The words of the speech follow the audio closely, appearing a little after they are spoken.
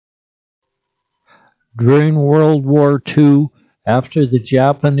During World War II, after the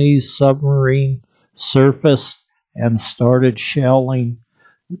Japanese submarine surfaced and started shelling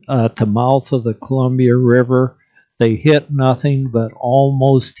at the mouth of the Columbia River, they hit nothing but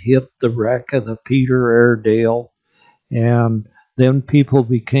almost hit the wreck of the Peter Airedale. And then people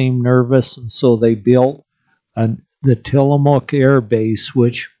became nervous, and so they built the Tillamook Air Base,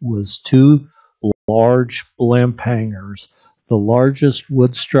 which was two large blimp hangars, the largest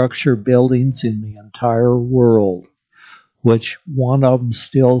wood structure buildings in the entire world, which one of them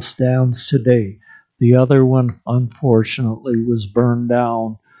still stands today. The other one, unfortunately, was burned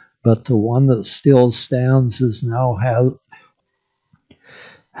down, but the one that still stands is now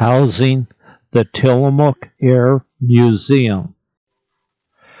housing the Tillamook Air Museum.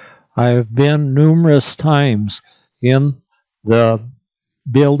 I have been numerous times in the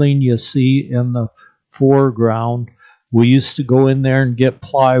building you see in the foreground. We used to go in there and get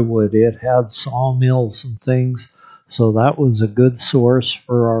plywood. It had sawmills and things, so that was a good source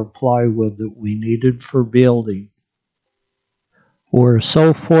for our plywood that we needed for building. We're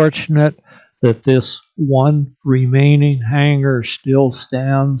so fortunate that this one remaining hangar still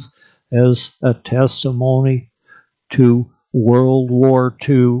stands as a testimony to World War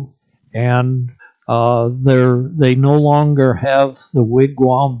II, and they no longer have the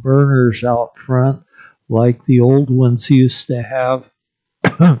wigwam burners out front like the old ones used to have,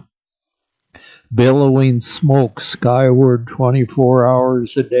 billowing smoke skyward 24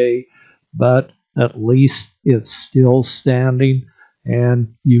 hours a day, but at least it's still standing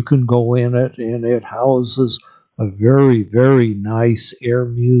and you can go in it, and it houses a very, very nice air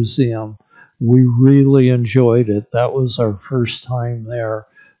museum. We really enjoyed it. That was our first time there,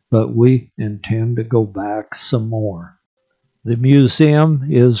 but we intend to go back some more. The museum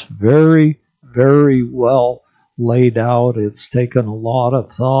is very, very well laid out. It's taken a lot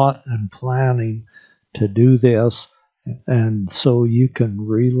of thought and planning to do this, and so you can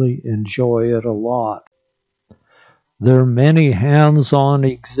really enjoy it a lot. There are many hands-on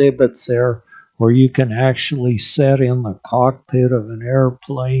exhibits there where you can actually sit in the cockpit of an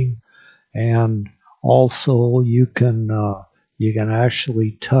airplane, and also you can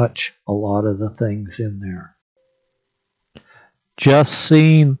actually touch a lot of the things in there. Just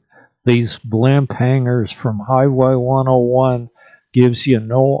seeing these blimp hangars from Highway 101 gives you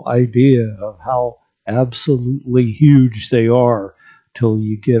no idea of how absolutely huge they are till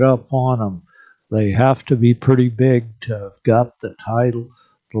you get up on them. They have to be pretty big to have got the title,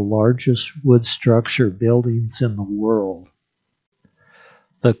 the largest wood structure buildings in the world.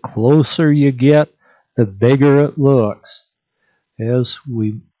 The closer you get, the bigger it looks. As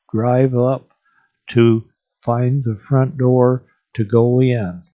we drive up to find the front door to go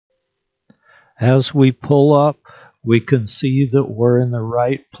in. As we pull up, we can see that we're in the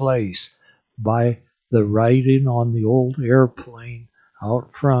right place by the writing on the old airplane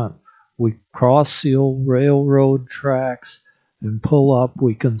out front. We cross the old railroad tracks and pull up.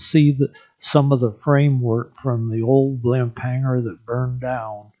 We can see some of the framework from the old blimp hangar that burned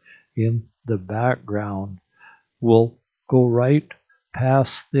down in the background. We'll go right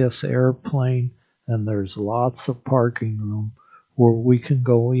past this airplane, and there's lots of parking room where we can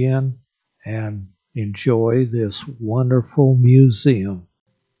go in and enjoy this wonderful museum.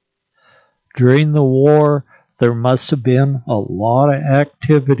 During the war, there must have been a lot of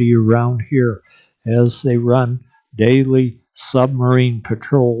activity around here as they run daily submarine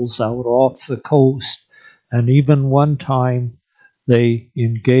patrols out off the coast, and even one time they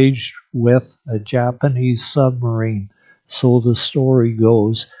engaged with a Japanese submarine. So the story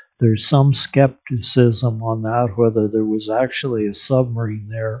goes. There's some skepticism on that, whether there was actually a submarine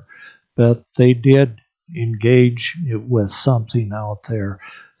there, but they did engage with something out there,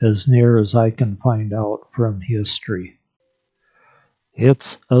 as near as I can find out from history.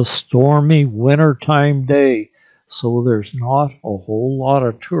 It's a stormy wintertime day, so there's not a whole lot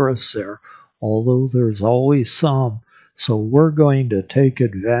of tourists there, although there's always some. So we're going to take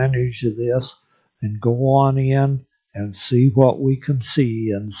advantage of this and go on in and see what we can see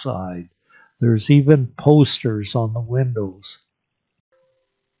inside. There's even posters on the windows.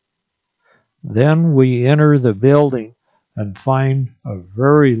 Then we enter the building and find a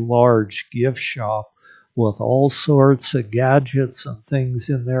very large gift shop with all sorts of gadgets and things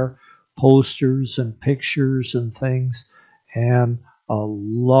in there, posters and pictures and things, and a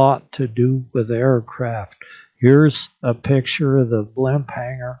lot to do with aircraft. Here's a picture of the blimp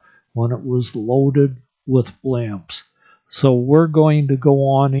hangar when it was loaded with blimps. So we're going to go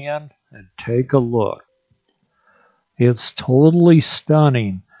on in and take a look. It's totally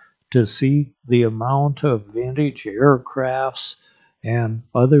stunning to see the amount of vintage aircrafts and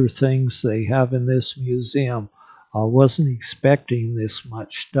other things they have in this museum. I wasn't expecting this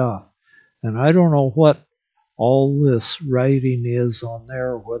much stuff. And I don't know what all this writing is on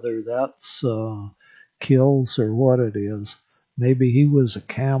there, whether that's kills or what it is. Maybe he was a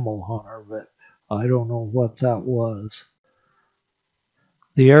camel hunter, but I don't know what that was.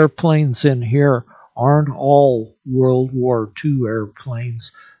 The airplanes in here aren't all World War II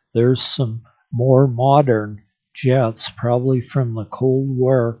airplanes. There's some more modern jets, probably from the Cold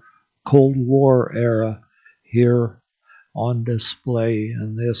War era, here on display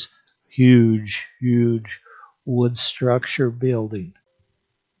in this huge, huge wood structure building.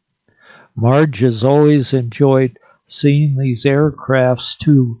 Marge has always enjoyed seeing these aircrafts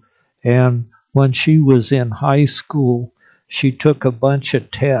too, and when she was in high school, she took a bunch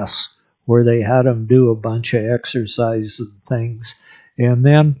of tests where they had them do a bunch of exercises and things. And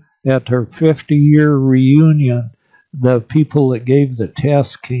then at her 50-year reunion, the people that gave the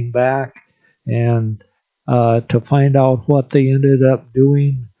tests came back and to find out what they ended up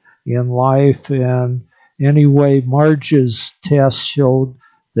doing in life. And anyway, Marge's test showed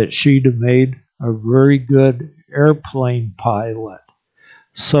that she'd have made a very good airplane pilot.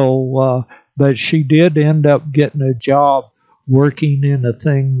 But she did end up getting a job working in a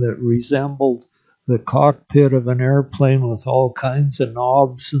thing that resembled the cockpit of an airplane with all kinds of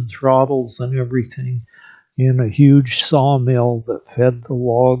knobs and throttles and everything in a huge sawmill that fed the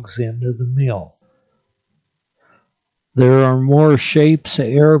logs into the mill. There are more shapes of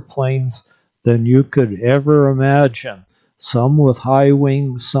airplanes than you could ever imagine, some with high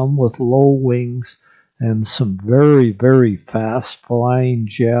wings, some with low wings, and some very, very fast flying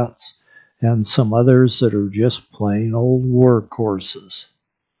jets, and some others that are just plain old workhorses.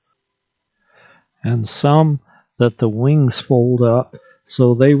 And some that the wings fold up,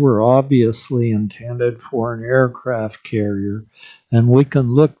 so they were obviously intended for an aircraft carrier. And we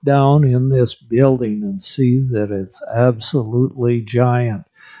can look down in this building and see that it's absolutely giant.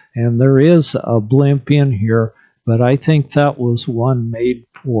 And there is a blimp in here, but I think that was one made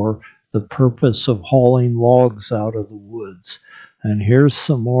for the purpose of hauling logs out of the woods. And here's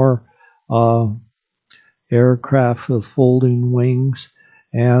some more aircraft with folding wings.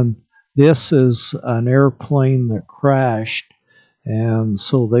 And this is an airplane that crashed, and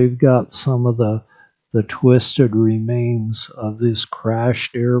so they've got some of the twisted remains of this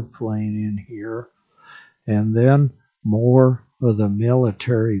crashed airplane in here. And then more of the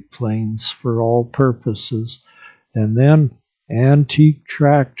military planes for all purposes. And then antique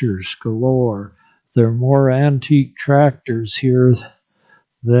tractors galore. There are more antique tractors here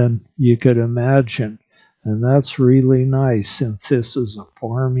than you could imagine. And that's really nice since this is a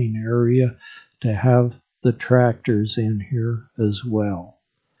farming area to have the tractors in here as well.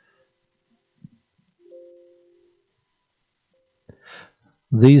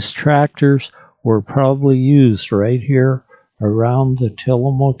 These tractors were probably used right here around the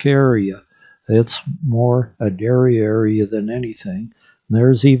Tillamook area. It's more a dairy area than anything.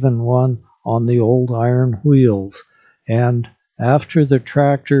 There's even one on the old iron wheels. And after the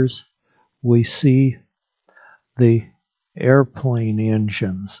tractors, we see the airplane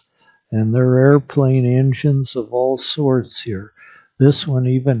engines. And there are airplane engines of all sorts here. This one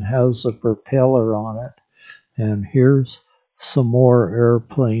even has a propeller on it. And here's some more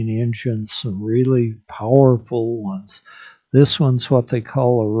airplane engines, some really powerful ones. This one's what they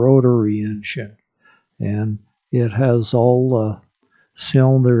call a rotary engine. And it has all the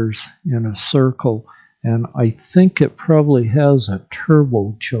cylinders in a circle. And I think it probably has a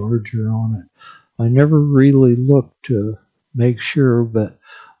turbocharger on it. I never really looked to make sure, but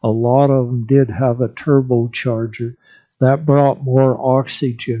a lot of them did have a turbocharger. That brought more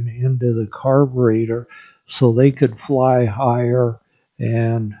oxygen into the carburetor so they could fly higher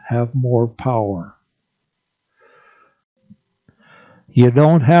and have more power. You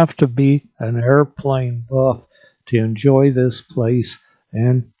don't have to be an airplane buff to enjoy this place,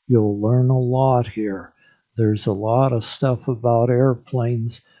 and you'll learn a lot here. There's a lot of stuff about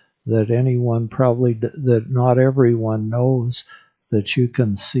airplanes that that not everyone knows that you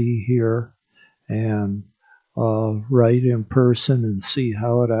can see here and write in person and see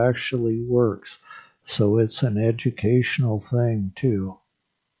how it actually works. So it's an educational thing too.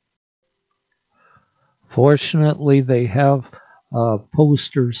 Fortunately, they have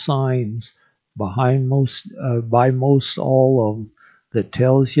poster signs by most all of them that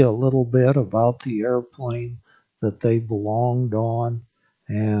tells you a little bit about the airplane that they belonged on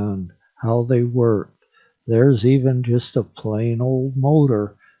and how they worked. There's even just a plain old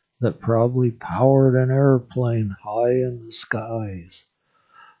motor that probably powered an airplane high in the skies.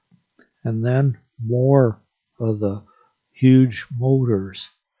 And then more of the huge motors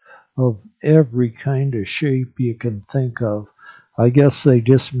of every kind of shape you can think of. I guess they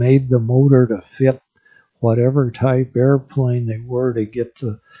just made the motor to fit whatever type airplane they were to get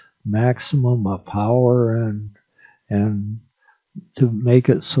the maximum of power and to make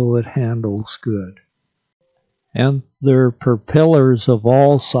it so it handles good. And there are propellers of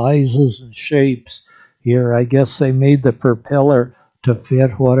all sizes and shapes here. I guess they made the propeller to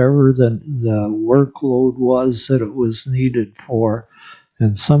fit whatever the workload was that it was needed for.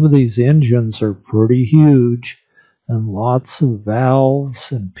 And some of these engines are pretty huge, and lots of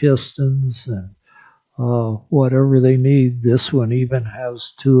valves and pistons and whatever they need. This one even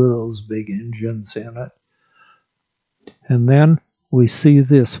has two of those big engines in it. And then we see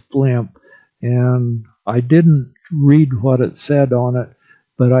this blimp, and I didn't read what it said on it,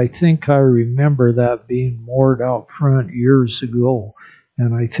 but I think I remember that being moored out front years ago,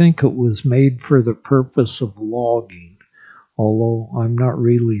 and I think it was made for the purpose of logging, although I'm not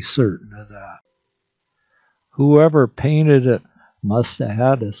really certain of that. Whoever painted it must have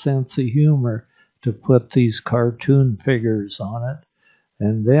had a sense of humor to put these cartoon figures on it.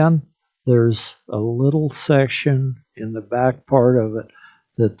 And then there's a little section in the back part of it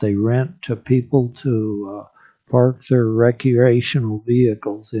that they rent to people to park their recreational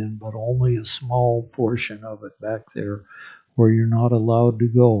vehicles in, but only a small portion of it back there where you're not allowed to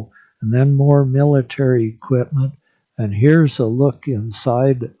go. And then more military equipment. And here's a look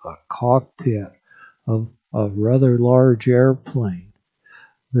inside a cockpit of a rather large airplane.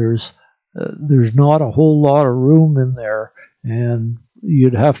 There's not a whole lot of room in there, and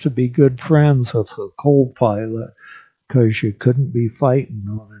you'd have to be good friends with a co-pilot because you couldn't be fighting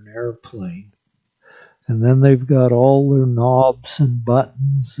on an airplane. And then they've got all their knobs and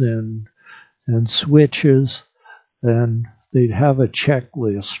buttons and switches, and they'd have a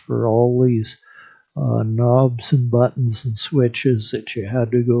checklist for all these knobs and buttons and switches that you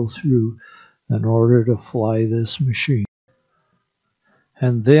had to go through in order to fly this machine.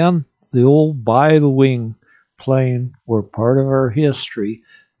 And then the old by-the-wing plane were part of our history.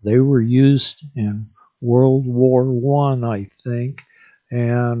 They were used in World War I think,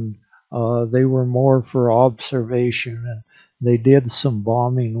 and they were more for observation, and they did some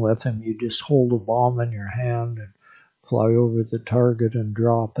bombing with them. You just hold a bomb in your hand and fly over the target and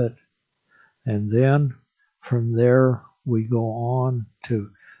drop it. And then from there we go on to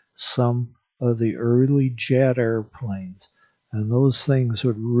some of the early jet airplanes. And those things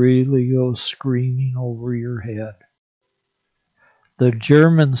would really go screaming over your head. The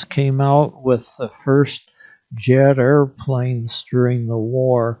Germans came out with the first jet airplanes during the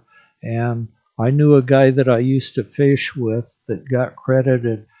war, and I knew a guy that I used to fish with that got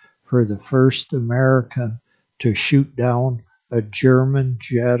credited for the first American to shoot down a German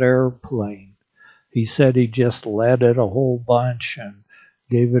jet airplane. He said he just led it a whole bunch and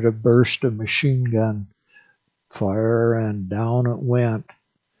gave it a burst of machine gun fire, and down it went.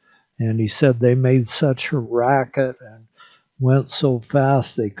 And he said they made such a racket and went so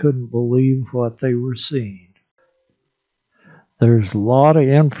fast they couldn't believe what they were seeing. There's a lot of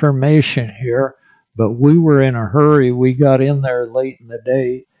information here, but we were in a hurry. We got in there late in the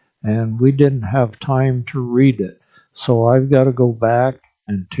day and we didn't have time to read it. So I've got to go back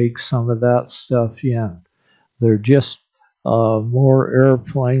and take some of that stuff in. They're just more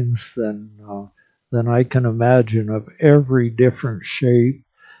airplanes than I can imagine, of every different shape,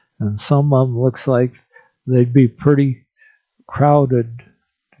 and some of them looks like they'd be pretty crowded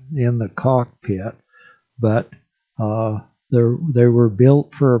in the cockpit, but they were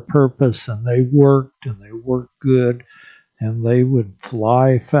built for a purpose, and they worked good, and they would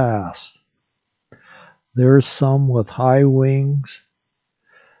fly fast. There's some with high wings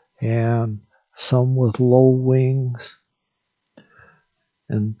and some with low wings,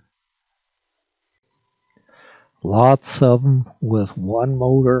 and lots of them with one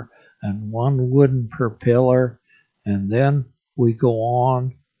motor and one wooden propeller. And then we go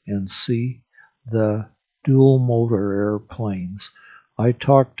on and see the dual motor airplanes. I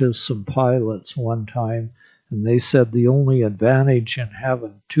talked to some pilots one time, and they said the only advantage in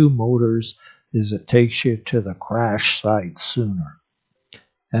having two motors is it takes you to the crash site sooner.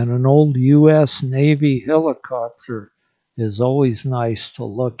 And an old U.S. Navy helicopter is always nice to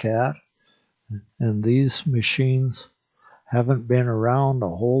look at. And these machines haven't been around a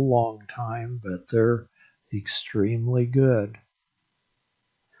whole long time, but they're extremely good.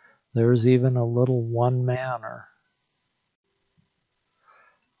 There's even a little one-manner.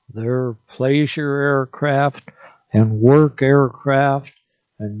 There are pleasure aircraft and work aircraft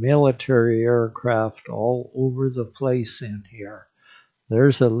and military aircraft all over the place in here.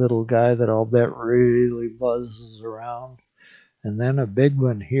 There's a little guy that I'll bet really buzzes around. and then a big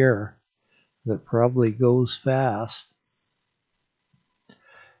one here that probably goes fast,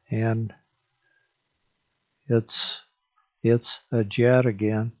 and it's a jet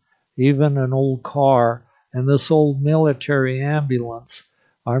again. Even an old car, and this old military ambulance.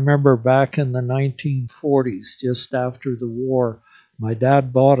 I remember back in the 1940s, just after the war, my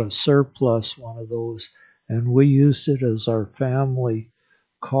dad bought a surplus one of those, and we used it as our family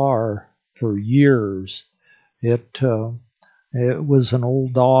car for years. It was an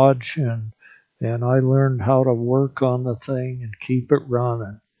old Dodge, and I learned how to work on the thing and keep it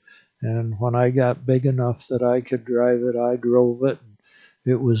running. And when I got big enough that I could drive it, I drove it.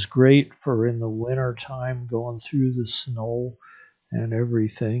 It was great for in the winter time going through the snow and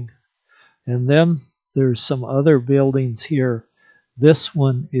everything. And then there's some other buildings here. This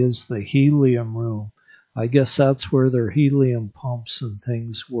one is the helium room. I guess that's where their helium pumps and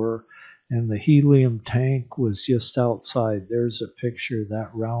things were. And the helium tank was just outside. There's a picture of that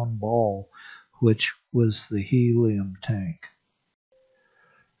round ball, which was the helium tank.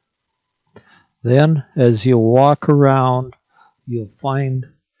 Then, as you walk around, you'll find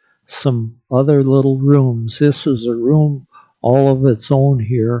some other little rooms. This is a room all of its own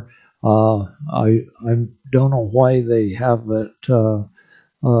here. I don't know why they have it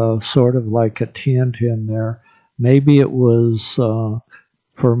sort of like a tent in there. Maybe it was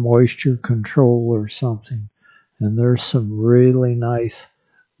for moisture control or something. And there's some really nice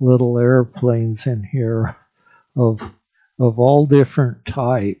little airplanes in here of all different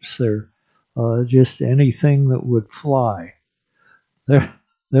types. They're just anything that would fly.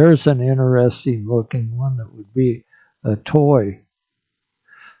 There's an interesting looking one that would be a toy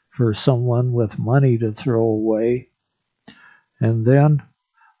for someone with money to throw away. And then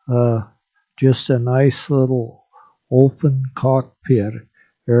uh, just a nice little open cockpit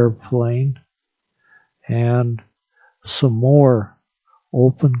airplane and some more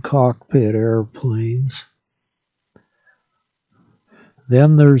open cockpit airplanes.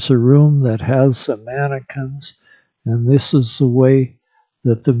 Then there's a room that has some mannequins, and this is the way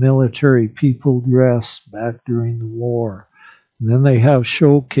that the military people dressed back during the war. And then they have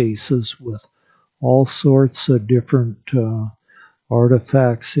showcases with all sorts of different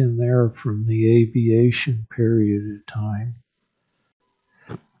artifacts in there from the aviation period of time.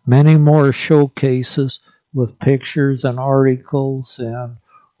 Many more showcases with pictures and articles and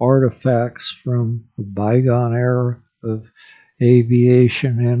artifacts from a bygone era of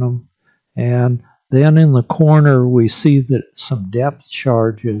aviation in them. And then in the corner, we see that some depth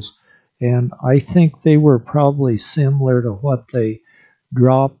charges, and I think they were probably similar to what they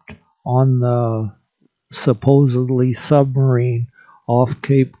dropped on the supposedly submarine off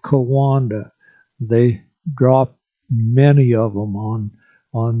Cape Kawanda. They dropped many of them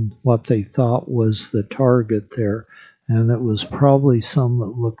on what they thought was the target there, and it was probably some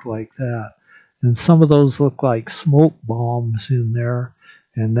that looked like that. And some of those look like smoke bombs in there,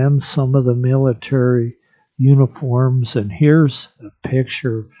 and then some of the military uniforms. And here's a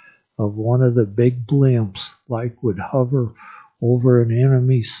picture of one of the big blimps, like would hover over an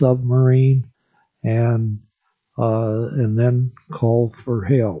enemy submarine and then call for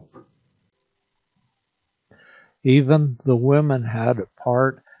help. Even the women had a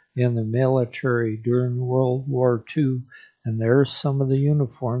part in the military during World War II, and there's some of the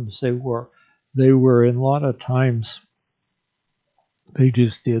uniforms they wore. They were in a lot of times they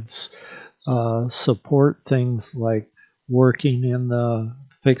just did support things like working in the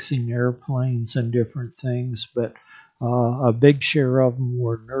fixing airplanes and different things, but a big share of them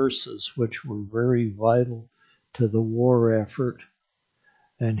were nurses, which were very vital to the war effort.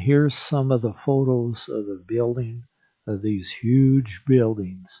 And here's some of the photos of the building of these huge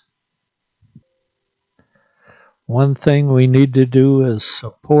buildings. One thing we need to do is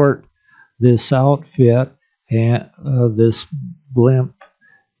support this outfit and this blimp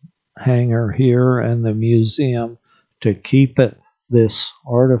hanger here and the museum to keep it this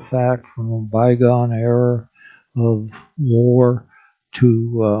artifact from a bygone era of war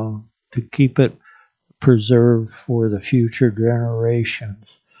to keep it preserved for the future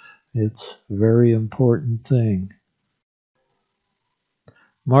generations. It's a very important thing.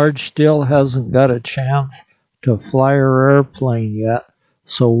 Marge still hasn't got a chance to fly her airplane yet,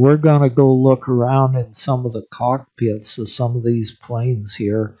 so we're going to go look around in some of the cockpits of some of these planes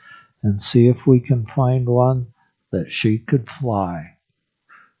here and see if we can find one that she could fly.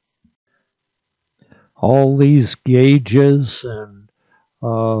 All these gauges and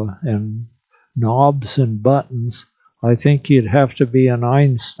knobs and buttons, I think you'd have to be an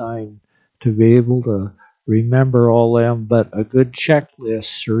Einstein to be able to remember all them, but a good checklist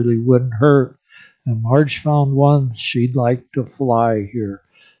surely wouldn't hurt. And Marge found one she'd like to fly here.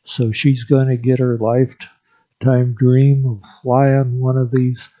 So she's going to get her lifetime dream of flying one of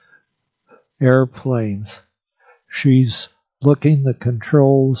these airplanes. She's looking the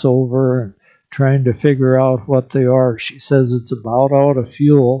controls over and trying to figure out what they are. She says it's about out of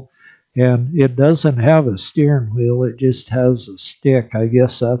fuel, and it doesn't have a steering wheel. It just has a stick. I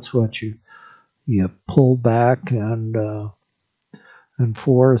guess that's what you pull back and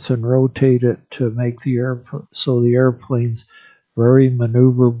forth and rotate it to make the so the airplane's very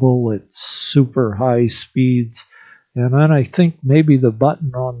maneuverable at super high speeds. And then I think maybe the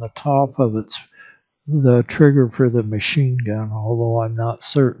button on the top of it's the trigger for the machine gun, although I'm not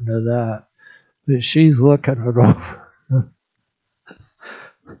certain of that. But she's looking it over.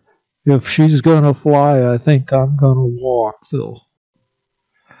 If she's going to fly, I think I'm going to walk, though.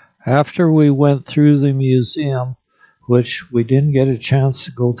 After we went through the museum, which we didn't get a chance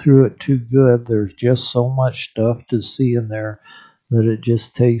to go through it too good, there's just so much stuff to see in there that it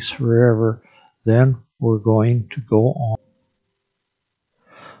just takes forever. Then we're going to go on.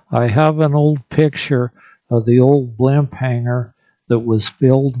 I have an old picture of the old blimp hanger that was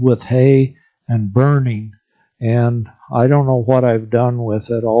filled with hay and burning, and I don't know what I've done with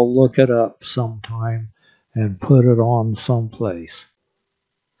it. I'll look it up sometime and put it on someplace.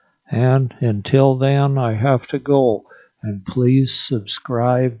 And until then, I have to go, and please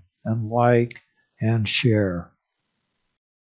subscribe and like and share.